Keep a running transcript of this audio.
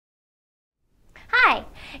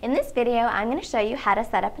In this video, I'm going to show you how to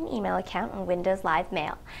set up an email account on Windows Live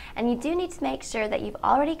Mail. And you do need to make sure that you've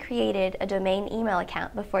already created a domain email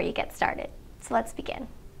account before you get started. So let's begin.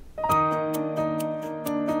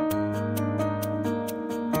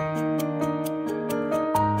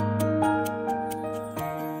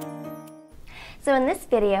 So in this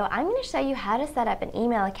video, I'm going to show you how to set up an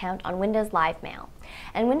email account on Windows Live Mail.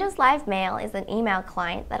 And Windows Live Mail is an email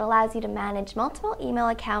client that allows you to manage multiple email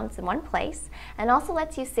accounts in one place and also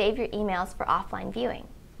lets you save your emails for offline viewing.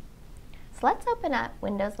 So let's open up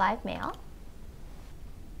Windows Live Mail.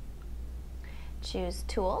 Choose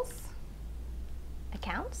Tools,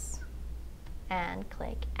 Accounts, and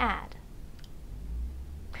click Add.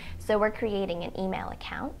 So we're creating an email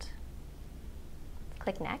account.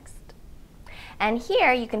 Click Next. And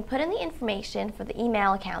here you can put in the information for the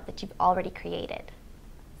email account that you've already created.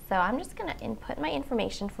 So I'm just going to input my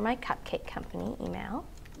information for my Cupcake Company email.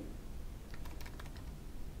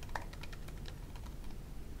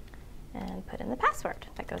 And put in the password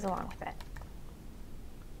that goes along with it.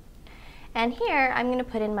 And here I'm going to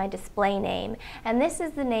put in my display name, and this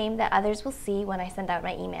is the name that others will see when I send out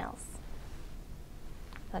my emails.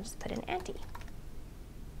 I'll just put in Auntie.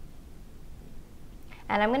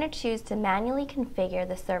 And I'm going to choose to manually configure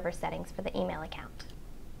the server settings for the email account.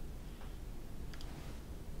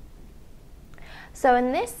 So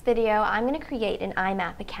in this video, I'm going to create an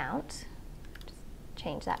IMAP account. Just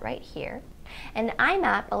change that right here. And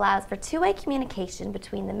IMAP allows for two-way communication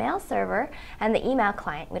between the mail server and the email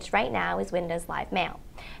client, which right now is Windows Live Mail.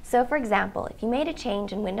 So for example, if you made a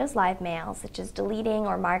change in Windows Live Mail, such as deleting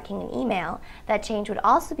or marking an email, that change would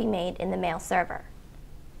also be made in the mail server.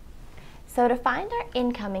 So to find our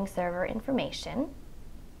incoming server information,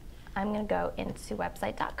 I'm going to go into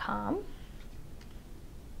website.com.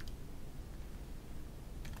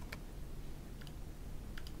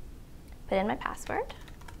 Put in my password.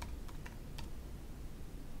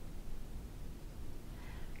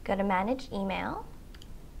 Go to Manage Email.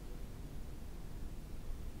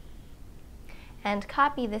 And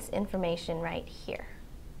copy this information right here.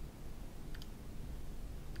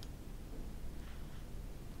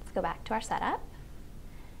 Go back to our setup,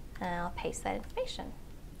 and I'll paste that information.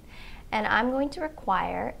 And I'm going to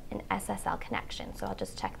require an SSL connection, so I'll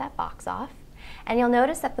just check that box off. And you'll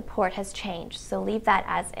notice that the port has changed, so leave that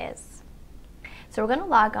as is. So we're going to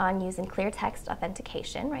log on using clear text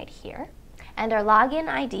authentication right here. And our login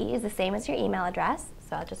ID is the same as your email address,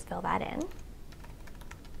 so I'll just fill that in.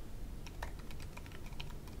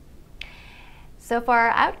 So for our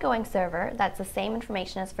outgoing server, that's the same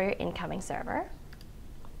information as for your incoming server.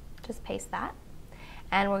 Just paste that.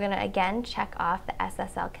 And we're going to again check off the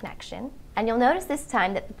SSL connection. And you'll notice this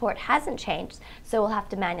time that the port hasn't changed, so we'll have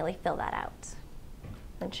to manually fill that out.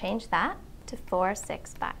 And change that to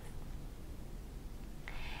 465.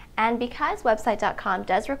 And because website.com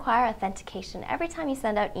does require authentication every time you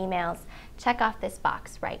send out emails, check off this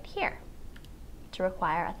box right here to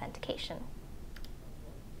require authentication.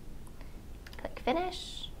 Click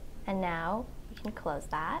Finish, and now you can close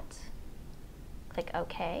that. Click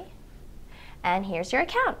OK, and here's your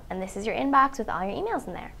account, and this is your inbox with all your emails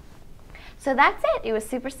in there. So that's it. It was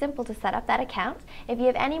super simple to set up that account. If you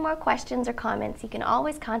have any more questions or comments, you can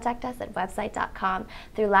always contact us at website.com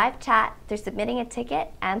through live chat, through submitting a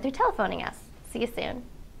ticket, and through telephoning us. See you soon.